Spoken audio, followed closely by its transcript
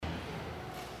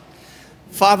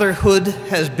Fatherhood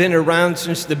has been around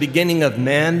since the beginning of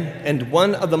man, and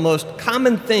one of the most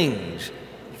common things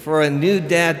for a new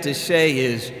dad to say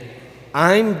is,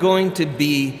 I'm going to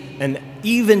be an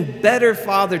even better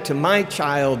father to my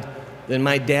child than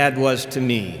my dad was to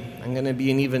me. I'm going to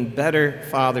be an even better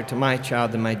father to my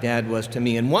child than my dad was to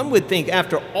me. And one would think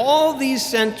after all these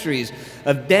centuries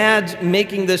of dads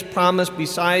making this promise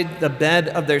beside the bed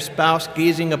of their spouse,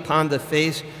 gazing upon the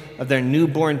face of their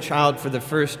newborn child for the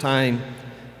first time,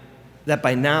 that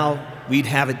by now we'd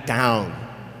have it down.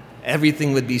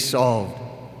 Everything would be solved.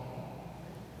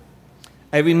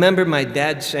 I remember my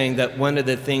dad saying that one of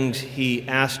the things he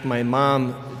asked my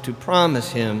mom to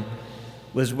promise him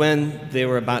was when they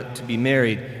were about to be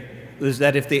married, was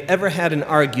that if they ever had an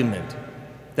argument,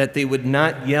 that they would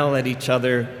not yell at each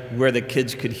other where the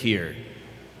kids could hear.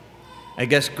 I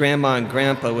guess Grandma and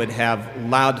Grandpa would have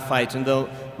loud fights, and though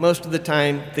most of the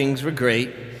time things were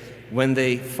great, when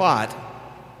they fought,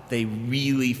 they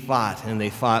really fought, and they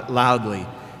fought loudly.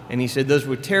 And he said those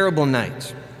were terrible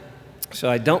nights. So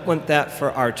I don't want that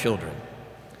for our children.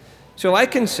 So I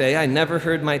can say I never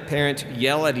heard my parents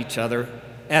yell at each other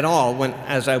at all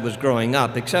as I was growing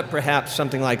up, except perhaps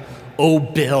something like, "Oh,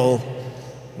 Bill,"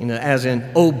 as in,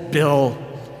 "Oh, Bill,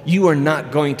 you are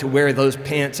not going to wear those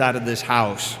pants out of this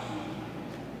house."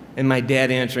 And my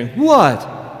dad answering, "What?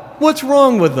 What's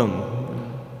wrong with them?"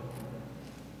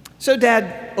 So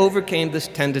Dad overcame this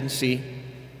tendency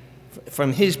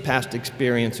from his past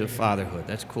experience of fatherhood.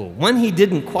 That's cool. One he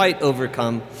didn't quite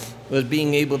overcome was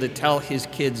being able to tell his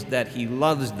kids that he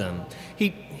loves them.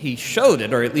 He showed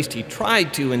it, or at least he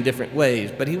tried to in different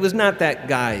ways, but he was not that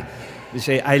guy to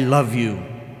say, "I love you."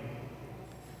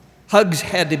 Hugs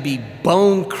had to be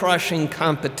bone-crushing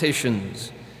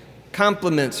competitions.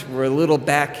 Compliments were a little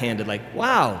backhanded, like,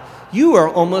 "Wow, you are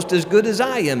almost as good as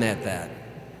I am at that."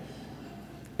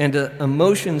 And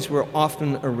emotions were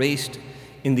often erased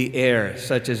in the air,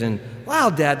 such as in,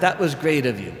 "Wow, Dad, that was great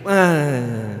of you."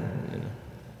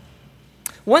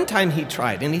 One time he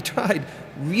tried, and he tried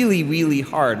really, really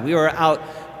hard. We were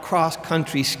out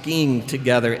cross-country skiing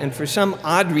together, and for some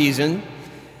odd reason,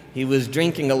 he was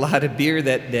drinking a lot of beer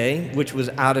that day, which was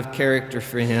out of character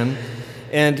for him.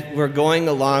 And we're going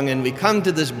along, and we come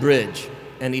to this bridge,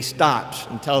 and he stops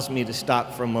and tells me to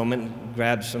stop for a moment and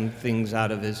grab some things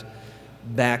out of his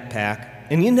backpack.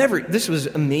 And this was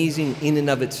amazing in and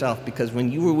of itself, because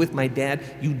when you were with my dad,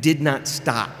 you did not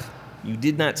stop. You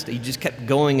just kept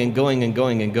going and going and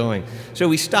going and going. So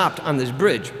we stopped on this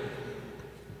bridge.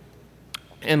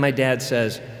 And my dad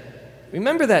says,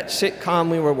 "Remember that sitcom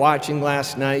we were watching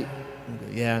last night?" I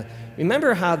go, "Yeah."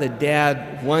 "Remember how the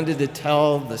dad wanted to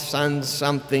tell the son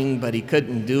something, but he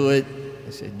couldn't do it?" I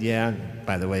said, "Yeah."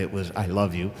 By the way, it was, "I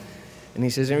love you." And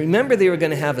he says, "And remember they were going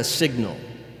to have a signal.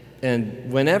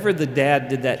 And whenever the dad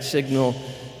did that signal,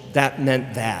 that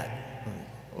meant that."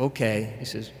 "Okay." He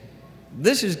says,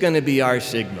 "This is going to be our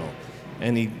signal."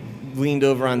 And he leaned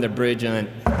over on the bridge and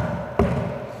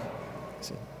I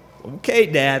said, "Okay,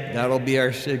 Dad, that'll be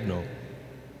our signal."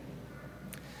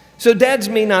 So dads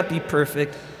may not be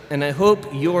perfect, and I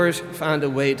hope yours found a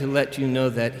way to let you know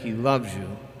that he loves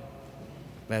you.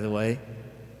 By the way,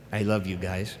 I love you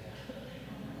guys.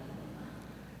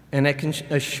 And I can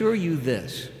assure you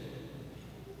this: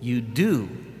 you do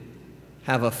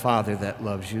have a Father that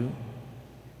loves you.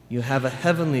 You have a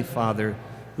Heavenly Father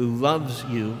who loves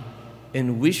you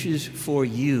and wishes for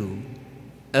you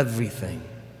everything.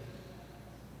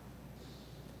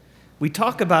 We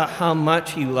talk about how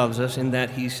much He loves us and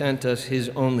that He sent us His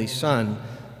only Son,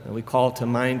 that we call to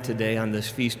mind today on this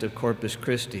feast of Corpus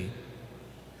Christi.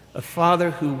 A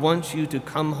Father who wants you to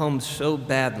come home so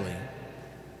badly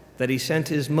that He sent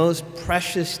His most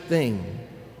precious thing,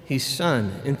 His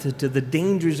Son, into the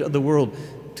dangers of the world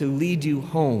to lead you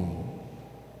home.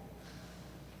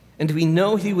 And we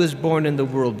know He was born in the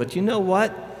world, but you know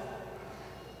what?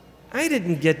 I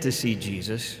didn't get to see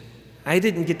Jesus. I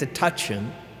didn't get to touch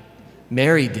Him.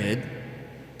 Mary did.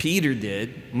 Peter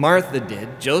did. Martha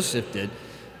did. Joseph did.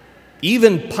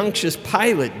 Even Pontius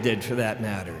Pilate did, for that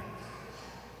matter.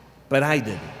 But I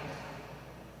didn't.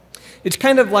 It's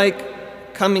kind of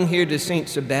like coming here to St.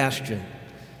 Sebastian.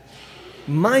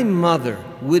 My mother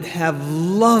would have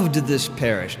loved this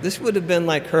parish. This would have been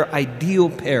like her ideal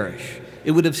parish.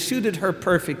 It would have suited her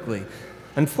perfectly.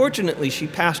 Unfortunately, she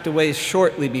passed away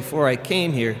shortly before I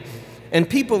came here, and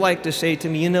people like to say to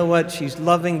me, "You know what, she's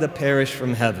loving the parish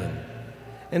from heaven."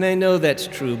 And I know that's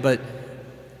true, but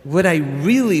what I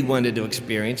really wanted to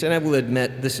experience, and I will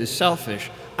admit this is selfish,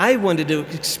 I wanted to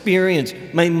experience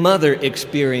my mother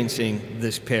experiencing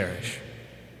this parish.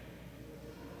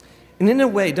 And in a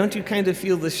way, don't you kind of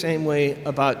feel the same way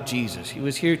about Jesus? He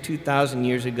was here 2,000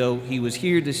 years ago. He was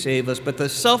here to save us. But the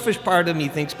selfish part of me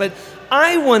thinks, but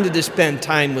I wanted to spend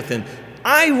time with him.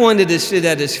 I wanted to sit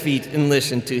at his feet and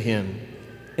listen to him.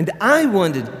 And I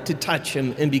wanted to touch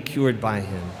him and be cured by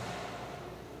him.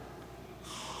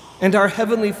 And our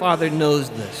Heavenly Father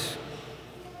knows this.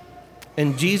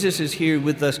 And Jesus is here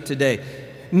with us today.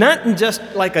 Not in just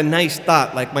like a nice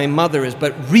thought like my mother is,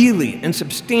 but really and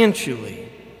substantially.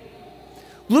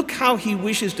 Look how he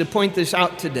wishes to point this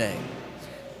out today.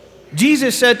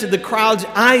 Jesus said to the crowds,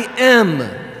 I am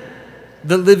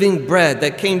the living bread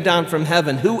that came down from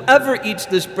heaven. Whoever eats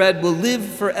this bread will live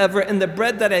forever, and the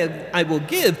bread that I will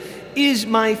give is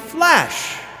my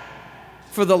flesh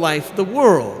for the life of the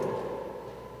world.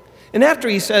 And after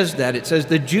he says that, it says,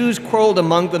 the Jews quarreled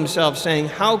among themselves, saying,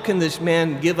 how can this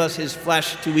man give us his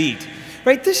flesh to eat?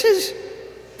 Right? This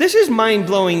is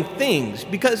mind-blowing things,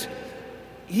 because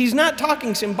he's not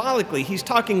talking symbolically, he's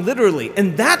talking literally.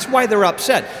 And that's why they're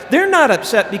upset. They're not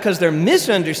upset because they're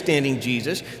misunderstanding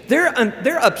Jesus. They're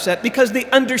upset because they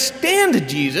understand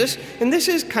Jesus. And this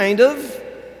is kind of,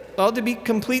 well, to be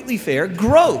completely fair,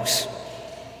 gross.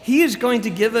 He is going to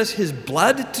give us his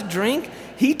blood to drink.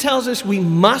 He tells us we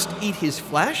must eat his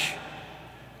flesh.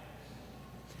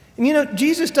 And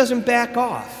Jesus doesn't back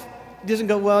off. He doesn't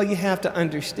go, well, you have to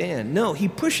understand. No, he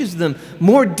pushes them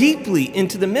more deeply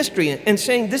into the mystery and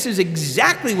saying, this is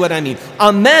exactly what I mean.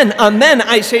 Amen, amen,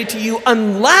 I say to you,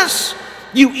 unless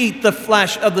you eat the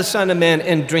flesh of the Son of Man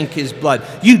and drink his blood,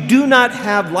 you do not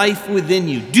have life within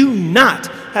you. Do not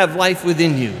have life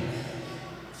within you.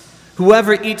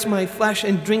 Whoever eats my flesh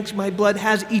and drinks my blood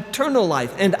has eternal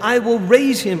life, and I will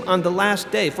raise him on the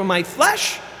last day. For my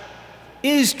flesh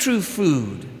is true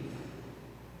food,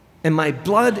 and my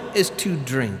blood is true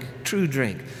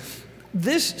drink.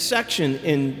 This section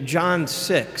in John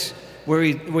 6,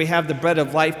 where we have the bread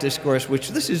of life discourse, which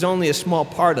this is only a small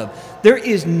part of, there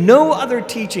is no other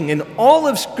teaching in all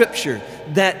of Scripture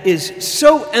that is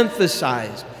so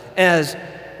emphasized as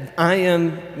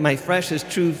my flesh is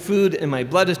true food and my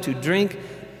blood is to drink,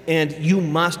 and you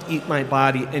must eat my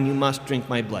body and you must drink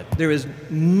my blood. There is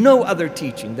no other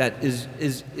teaching that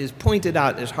is pointed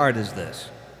out as hard as this.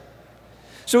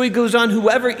 So he goes on,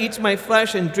 whoever eats my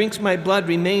flesh and drinks my blood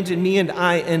remains in me and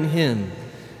I in him.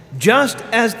 Just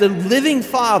as the living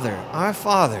Father, our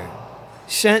Father,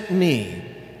 sent me,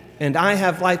 and I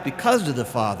have life because of the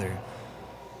Father,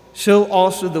 so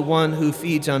also the one who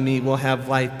feeds on me will have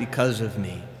life because of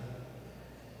me.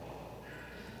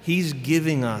 He's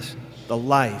giving us the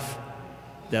life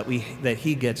that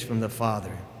he gets from the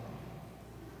Father.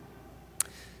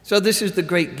 So this is the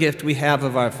great gift we have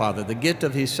of our Father, the gift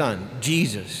of his Son,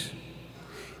 Jesus.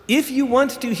 If you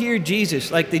want to hear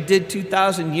Jesus like they did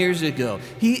 2,000 years ago,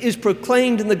 he is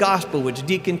proclaimed in the gospel, which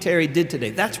Deacon Terry did today.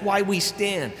 That's why we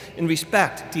stand in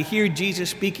respect to hear Jesus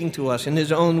speaking to us in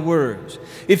his own words.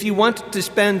 If you want to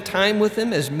spend time with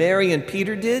him, as Mary and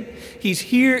Peter did, he's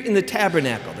here in the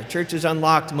tabernacle. The church is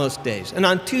unlocked most days. And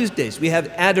on Tuesdays, we have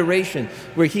adoration,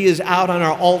 where he is out on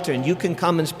our altar, and you can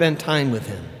come and spend time with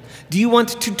him. Do you want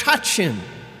to touch him?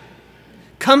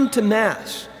 Come to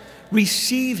Mass.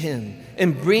 Receive him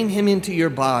and bring him into your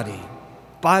body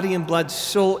and blood,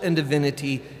 soul and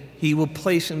divinity. He will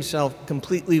place himself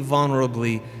completely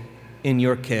vulnerably in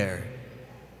your care.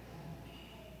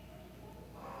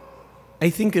 I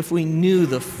think if we knew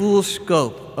the full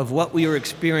scope of what we are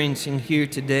experiencing here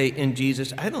today in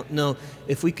Jesus, I don't know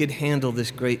if we could handle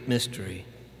this great mystery.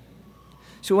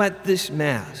 So at this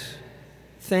Mass,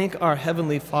 thank our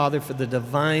Heavenly Father for the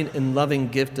divine and loving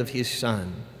gift of his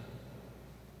Son.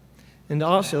 And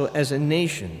also, as a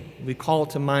nation, we call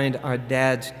to mind our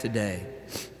dads today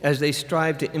as they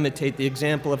strive to imitate the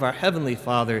example of our Heavenly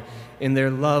Father in their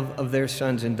love of their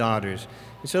sons and daughters.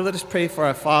 And so let us pray for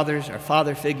our fathers, our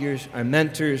father figures, our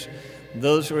mentors,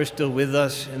 those who are still with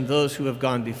us, and those who have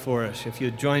gone before us. If you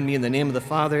would join me in the name of the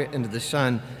Father, and of the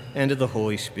Son, and of the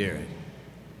Holy Spirit.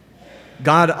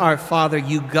 God, our Father,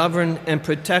 you govern and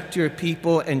protect your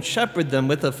people and shepherd them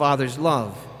with a father's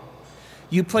love.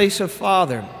 You place a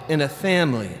father in a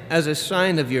family as a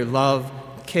sign of your love,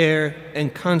 care,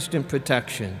 and constant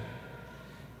protection.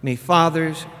 May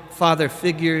fathers, father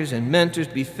figures, and mentors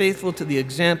be faithful to the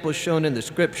example shown in the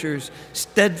Scriptures,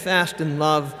 steadfast in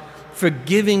love,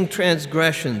 forgiving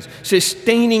transgressions,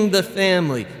 sustaining the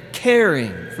family,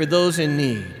 caring for those in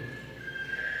need.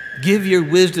 Give your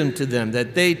wisdom to them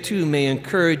that they too may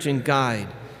encourage and guide.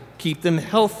 Keep them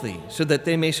healthy so that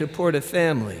they may support a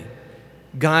family.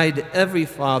 Guide every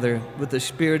father with the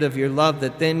spirit of your love,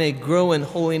 that they may grow in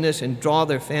holiness and draw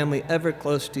their family ever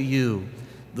close to you,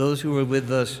 those who are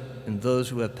with us and those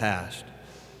who have passed.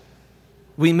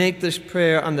 We make this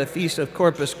prayer on the feast of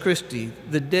Corpus Christi,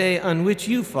 the day on which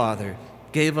you, Father,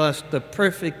 gave us the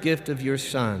perfect gift of your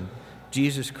Son,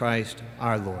 Jesus Christ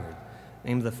our Lord. In the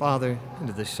name of the Father, and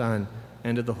of the Son,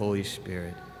 and of the Holy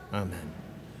Spirit. Amen.